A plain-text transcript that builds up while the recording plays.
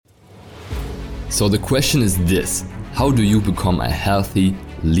So the question is this: how do you become a healthy,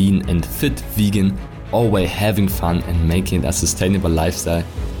 lean and fit vegan, all while having fun and making it a sustainable lifestyle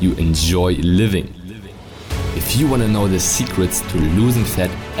you enjoy living? If you want to know the secrets to losing fat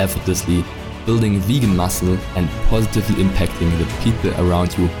effortlessly, building vegan muscle and positively impacting the people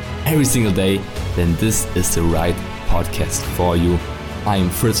around you every single day, then this is the right podcast for you. I'm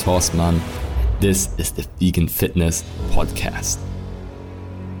Fritz Horstmann. This is the Vegan Fitness Podcast.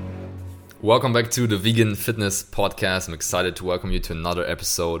 Welcome back to the Vegan Fitness Podcast. I'm excited to welcome you to another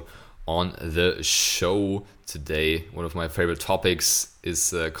episode on the show today. One of my favorite topics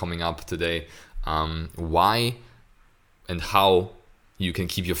is coming up today. Why and how you can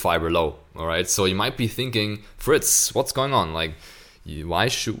keep your fiber low. All right. So you might be thinking, Fritz, what's going on? Like, why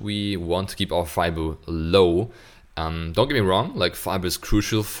should we want to keep our fiber low? Don't get me wrong. Like, fiber is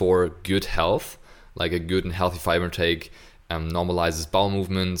crucial for good health. Like, a good and healthy fiber intake normalizes bowel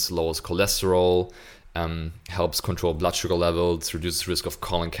movements, lowers cholesterol, helps control blood sugar levels, reduces risk of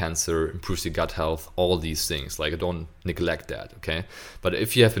colon cancer, improves your gut health, all these things. Like, don't neglect that, okay? But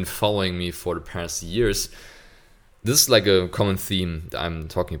if you have been following me for the past years, this is like a common theme that I'm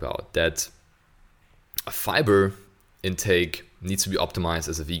talking about, that a fiber intake needs to be optimized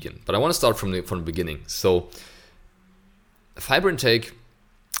as a vegan. But I want to start from the beginning. So fiber intake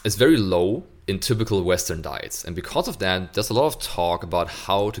is very low in typical Western diets. And because of that, there's a lot of talk about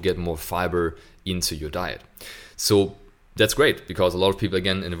how to get more fiber into your diet. So that's great, because a lot of people,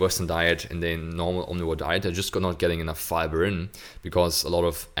 again, in the Western diet, in the normal omnivore diet, are just not getting enough fiber in, because a lot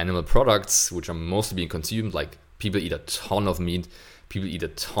of animal products, which are mostly being consumed, like people eat a ton of meat, people eat a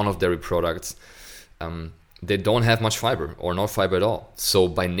ton of dairy products, they don't have much fiber or no fiber at all. So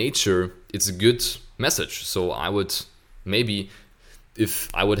by nature, it's a good message. So I would maybe,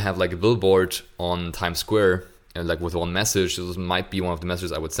 if I would have like a billboard on Times Square, and like with one message, this might be one of the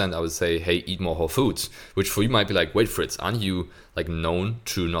messages I would send. I would say, hey, eat more whole foods, which for you might be like, wait, Fritz, aren't you like known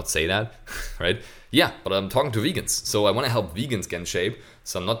to not say that, right? Yeah, but I'm talking to vegans. So I want to help vegans get in shape.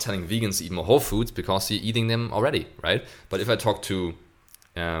 So I'm not telling vegans to eat more whole foods because you're eating them already, right? But if I talk to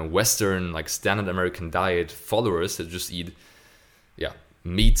Western, like standard American diet followers that just eat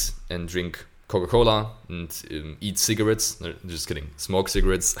meat and drink Coca-Cola and eat cigarettes, just kidding, smoke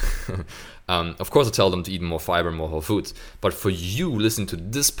cigarettes. Of course, I tell them to eat more fiber, more whole foods. But for you listening to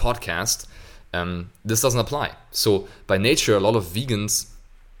this podcast, this doesn't apply. So by nature, a lot of vegans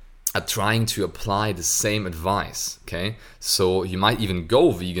are trying to apply the same advice, okay? So you might even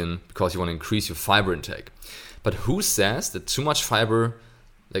go vegan because you want to increase your fiber intake. But who says that too much fiber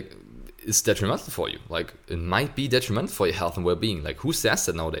is detrimental for you? Like, it might be detrimental for your health and well-being. Like, who says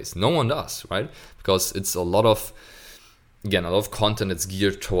that nowadays? No one does, right? Because it's a lot of content that's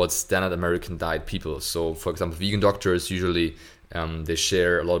geared towards standard American diet people. So, for example, vegan doctors usually they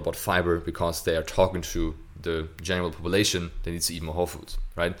share a lot about fiber because they are talking to the general population that needs to eat more whole foods,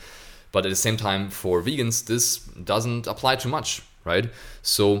 right? But at the same time, for vegans, this doesn't apply too much, right?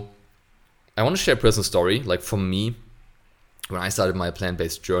 So I want to share a personal story. Like, for me, when I started my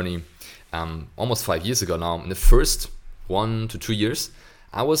plant-based journey almost 5 years ago now, in the first 1 to 2 years,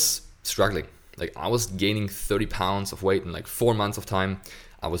 I was struggling. Like, I was gaining 30 pounds of weight in like 4 months of time.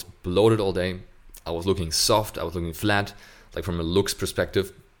 I was bloated all day. I was looking soft. I was looking flat, like from a looks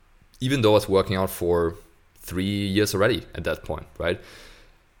perspective, even though I was working out for 3 years already at that point, right?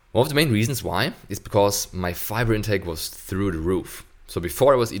 One of the main reasons why is because my fiber intake was through the roof. So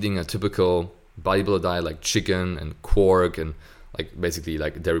before, I was eating a typical bodybuilder diet, like chicken and quark and like basically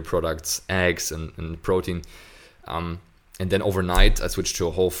like dairy products, eggs and protein. And then overnight, I switched to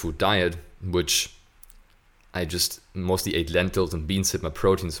a whole food diet, which I just mostly ate lentils and beans, hit my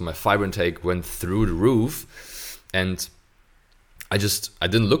protein. So my fiber intake went through the roof, and I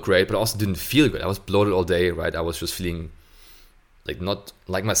didn't look great, but I also didn't feel good. I was bloated all day, right? I was just feeling like not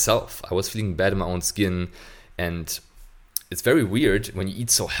like myself. I was feeling bad in my own skin. And it's very weird when you eat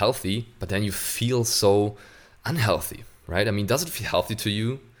so healthy, but then you feel so unhealthy, right? I mean, does it feel healthy to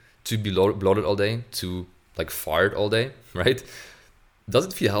you to be bloated all day, to like fart all day, right? Does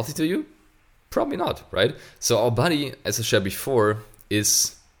it feel healthy to you? Probably not, right? So our body, as I shared before,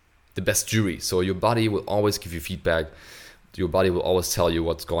 is the best jury. So your body will always give you feedback. Your body will always tell you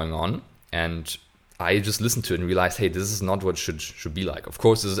what's going on. And I just listened to it and realized, hey, this is not what should be like. Of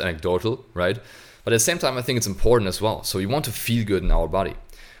course, this is anecdotal, right? But at the same time, I think it's important as well. So we want to feel good in our body.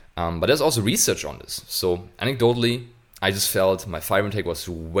 But there's also research on this. So anecdotally, I just felt my fiber intake was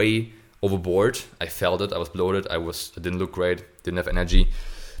way overboard. I felt it. I was bloated. I didn't look great. Didn't have energy.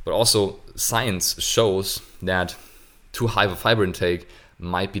 But also, science shows that too high of a fiber intake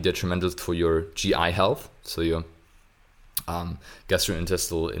might be detrimental for your GI health, so your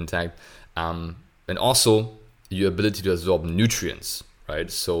gastrointestinal intact, and also your ability to absorb nutrients, right?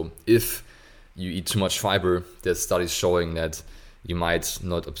 So if you eat too much fiber, there's studies showing that you might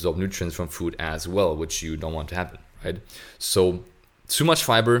not absorb nutrients from food as well, which you don't want to happen, right? So too much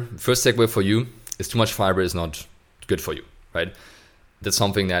fiber, first takeaway for you is too much fiber is not good for you, right? That's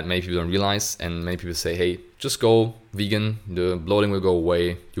something that many people don't realize, and many people say, hey, just go vegan, the bloating will go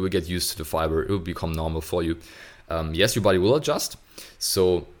away, you will get used to the fiber, it will become normal for you. Yes, your body will adjust.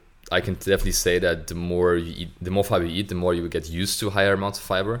 So I can definitely say that the more you eat, the more fiber you eat, the more you will get used to higher amounts of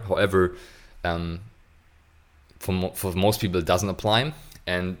fiber. However, for most people it doesn't apply,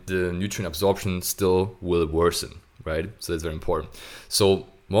 and the nutrient absorption still will worsen, right? So that's very important. So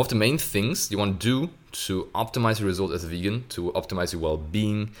one of the main things you want to do to optimize your result as a vegan, to optimize your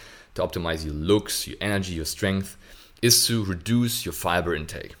well-being, to optimize your looks, your energy, your strength, is to reduce your fiber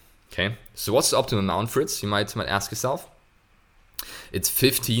intake. Okay, so what's the optimum amount, Fritz? You might ask yourself. It's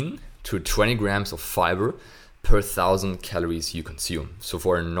 15 to 20 grams of fiber per 1,000 calories you consume. So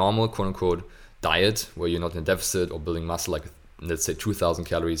for a normal quote-unquote diet where you're not in a deficit or building muscle, like let's say 2,000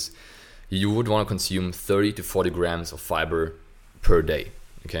 calories, you would want to consume 30 to 40 grams of fiber per day.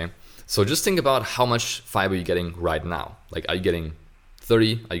 Okay, so just think about how much fiber you're getting right now. Like, are you getting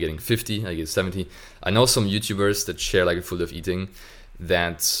 30? Are you getting 50? Are you getting 70? I know some YouTubers that share like a full day of eating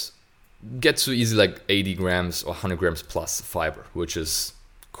that get to easily like 80 grams or 100 grams plus fiber, which is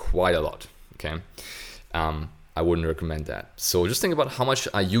quite a lot. Okay, I wouldn't recommend that. So just think about how much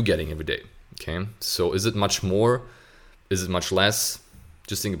are you getting every day. Okay, so is it much more? Is it much less?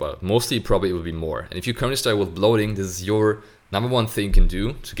 Just think about it. Mostly, probably it will be more. And if you currently start with bloating, this is your number one thing you can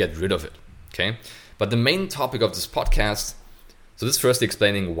do to get rid of it. Okay, but the main topic of this podcast, so this is first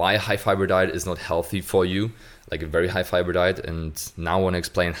explaining why a high fiber diet is not healthy for you, like a very high fiber diet, and now I want to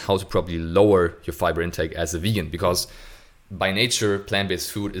explain how to properly lower your fiber intake as a vegan, because by nature,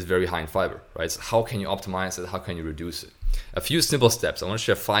 plant-based food is very high in fiber, right? So how can you optimize it? How can you reduce it? A few simple steps. I want to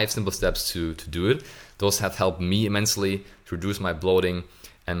share 5 simple steps to do it. Those have helped me immensely to reduce my bloating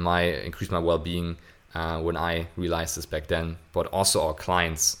and increase my well-being when I realized this back then. But also our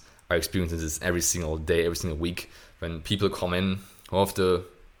clients are experiencing this every single day, every single week. When people come in, one of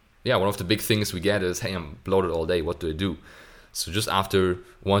the big things we get is, hey, I'm bloated all day, what do I do? So just after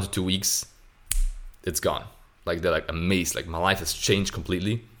 1 to 2 weeks, it's gone. Like, they're like amazed, like my life has changed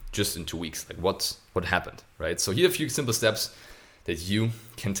completely just in 2 weeks. Like, what happened, right? So here are a few simple steps that you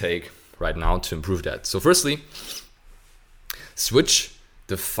can take right now to improve that. So firstly, switch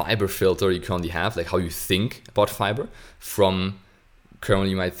the fiber filter you currently have, like how you think about fiber. From currently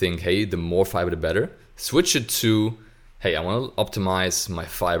you might think, hey, the more fiber the better. Switch it to, hey, I want to optimize my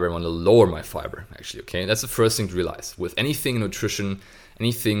fiber, I want to lower my fiber, actually, okay? That's the first thing to realize. With anything in nutrition,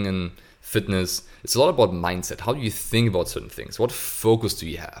 anything in fitness, it's a lot about mindset. How do you think about certain things? What focus do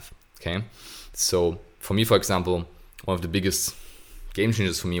you have, okay? So for me, for example, one of the biggest game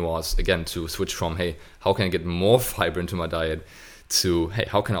changers for me was, again, to switch from, hey, how can I get more fiber into my diet, to, hey,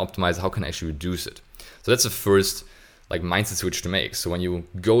 how can I optimize, how can I actually reduce it? So that's the first like mindset switch to make. So when you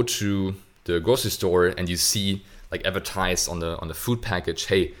go to the grocery store and you see like advertised on the food package,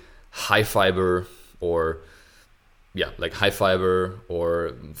 hey, high fiber, or like high fiber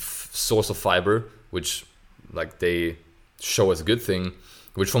or source of fiber, which like they show as a good thing,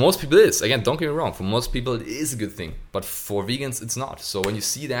 which for most people is. Again, don't get me wrong, for most people it is a good thing, but for vegans it's not. So when you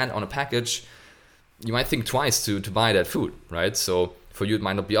see that on a package, you might think twice to buy that food, right? So for you it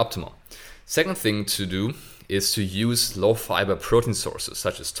might not be optimal. Second thing to do is to use low fiber protein sources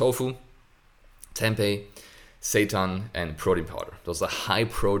such as tofu, tempeh, seitan, and protein powder. Those are high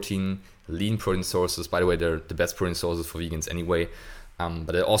protein, lean protein sources. By the way, they're the best protein sources for vegans anyway, but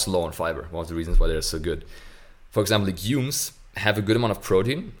they're also low in fiber, one of the reasons why they're so good. For example, legumes have a good amount of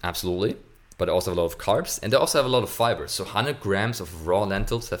protein, absolutely, but they also have a lot of carbs, and they also have a lot of fiber. So 100 grams of raw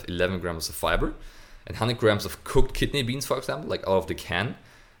lentils have 11 grams of fiber, and 100 grams of cooked kidney beans, for example, like out of the can,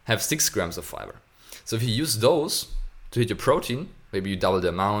 have 6 grams of fiber. So if you use those to hit your protein, maybe you double the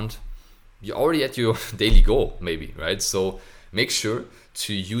amount, you're already at your daily goal, maybe, right? So make sure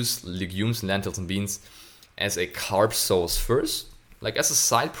to use legumes, lentils, and beans as a carb source first, like as a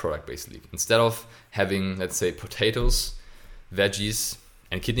side product, basically. Instead of having, let's say, potatoes, veggies,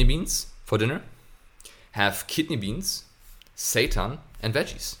 and kidney beans for dinner, have kidney beans, seitan, and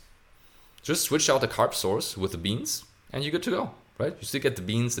veggies. Just switch out the carb source with the beans, and you're good to go, right? You still get the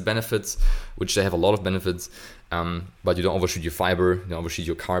beans, the benefits, which they have a lot of benefits, but you don't overshoot your fiber, you don't overshoot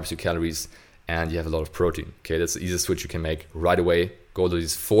your carbs, your calories, and you have a lot of protein. Okay, that's the easiest switch you can make right away. Go to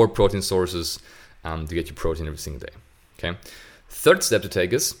these 4 protein sources to get your protein every single day. Okay. Third step to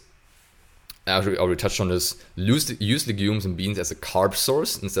take is I already touched on this, use legumes and beans as a carb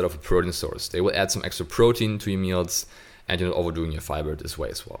source instead of a protein source. They will add some extra protein to your meals, and you're not overdoing your fiber this way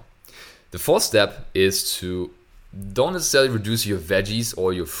as well. The fourth step is to don't necessarily reduce your veggies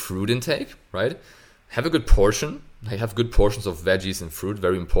or your fruit intake, right? Have a good portion. Have good portions of veggies and fruit,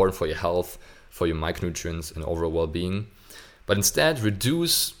 very important for your health, for your micronutrients and overall well-being. But instead,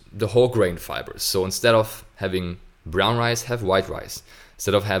 reduce the whole grain fibers. So instead of having brown rice, have white rice.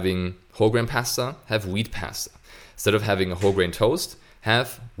 Instead of having whole grain pasta, have wheat pasta. Instead of having a whole grain toast,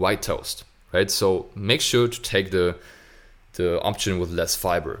 have white toast, right? So make sure to take the option with less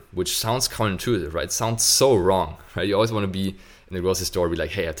fiber, which sounds counterintuitive, right? It sounds so wrong, right? You always want to be in the grocery store, be like,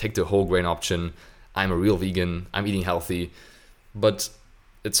 hey, I take the whole grain option. I'm a real vegan. I'm eating healthy. But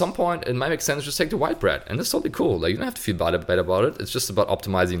at some point, it might make sense to just take the white bread, and that's totally cool. Like, you don't have to feel bad about it. It's just about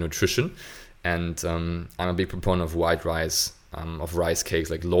optimizing nutrition. And I'm a big proponent of white rice, of rice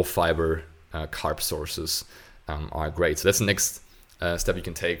cakes, like low fiber carb sources are great. So that's the next step you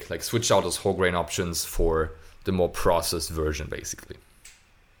can take. Like, switch out those whole grain options for the more processed version, basically.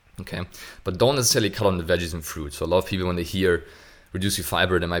 Okay, but don't necessarily cut on the veggies and fruit. So a lot of people, when they hear reduce your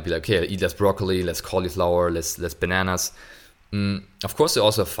fiber, they might be like, okay, eat less broccoli, less cauliflower, less bananas. Of course, they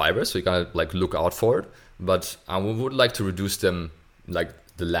also have fiber, so you gotta like look out for it. But I would like to reduce them like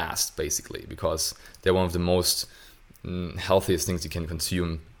the last, basically, because they're one of the most healthiest things you can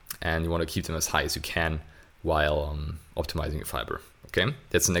consume, and you want to keep them as high as you can while optimizing your fiber. Okay,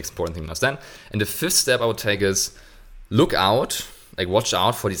 that's the next important thing to understand. And the fifth step I would take is watch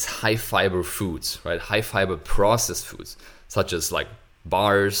out for these high fiber foods, right? High fiber processed foods, such as like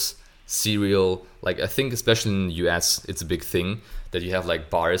bars, cereal. Like, I think especially in the US, it's a big thing that you have like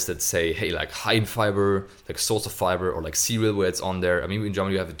bars that say, hey, like high in fiber, like source of fiber, or like cereal where it's on there. I mean, in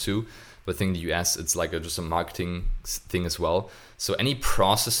Germany you have it too, but I think in the US it's like just a marketing thing as well. So any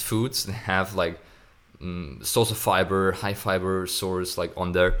processed foods that have like source of fiber, high fiber source like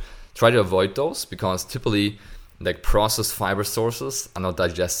on there, try to avoid those, because typically like processed fiber sources are not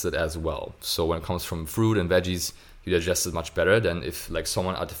digested as well. So when it comes from fruit and veggies, you digest it much better than if like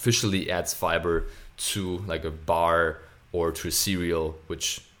someone artificially adds fiber to like a bar or to a cereal,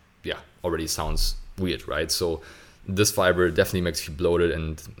 which already sounds weird, right? So this fiber definitely makes you bloated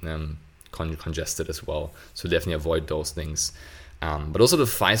and congested as well. So definitely avoid those things. But those are the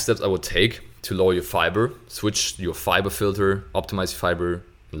 5 steps I would take to lower your fiber. Switch your fiber filter, optimize your fiber,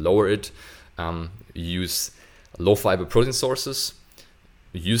 lower it. Use low fiber protein sources.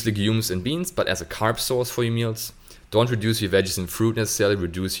 Use legumes and beans, but as a carb source for your meals. Don't reduce your veggies and fruit necessarily.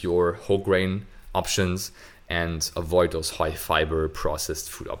 Reduce your whole grain options and avoid those high fiber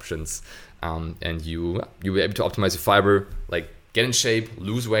processed food options. And you'll be able to optimize your fiber, like get in shape,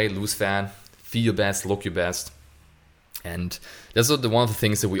 lose weight, lose fat, feel your best, look your best. And that's one of the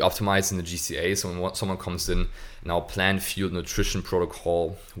things that we optimize in the GCA. So when someone comes in our plant fueled nutrition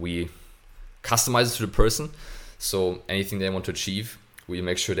protocol, we customize it to the person. So anything they want to achieve, we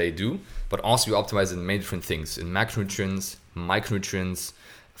make sure they do. But also we optimize it in many different things, in macronutrients, micronutrients,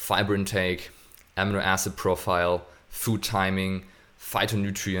 fiber intake, amino acid profile, food timing,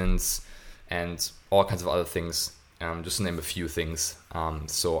 phytonutrients, and all kinds of other things, just to name a few things.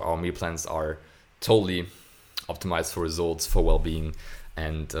 So our meal plans are totally optimized for results, for well-being.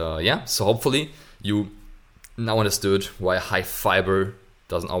 And so hopefully you now understood why high fiber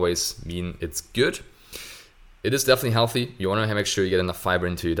doesn't always mean it's good. It is definitely healthy. You want to make sure you get enough fiber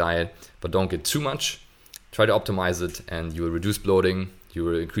into your diet, but don't get too much. Try to optimize it, and you will reduce bloating, you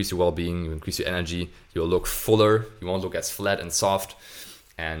will increase your well-being, you will increase your energy, you will look fuller, you won't look as flat and soft,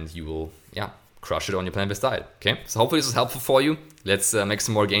 and you will crush it on your plant-based diet. Okay, so hopefully this is helpful for you. Let's make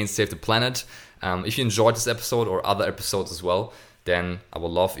some more gains, save the planet. If you enjoyed this episode or other episodes as well, then I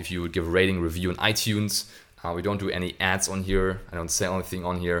would love if you would give a rating, review on iTunes. We don't do any ads on here. I don't say anything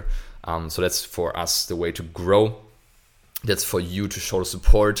on here. So that's for us the way to grow. That's for you to show the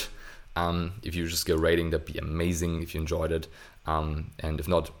support. If you just get a rating, that'd be amazing if you enjoyed it. And if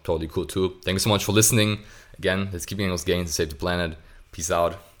not, totally cool too. Thank you so much for listening. Again, let's keep getting those gains and save the planet. Peace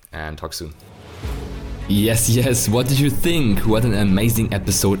out and talk soon. Yes, what did you think? What an amazing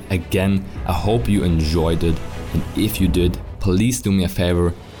episode again. I hope you enjoyed it. And if you did, please do me a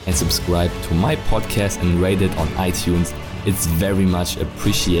favor and subscribe to my podcast and rate it on iTunes. It's very much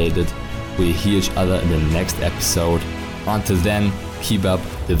appreciated. We'll hear each other in the next episode. Until then, keep up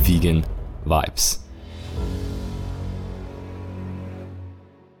the vegan vibes.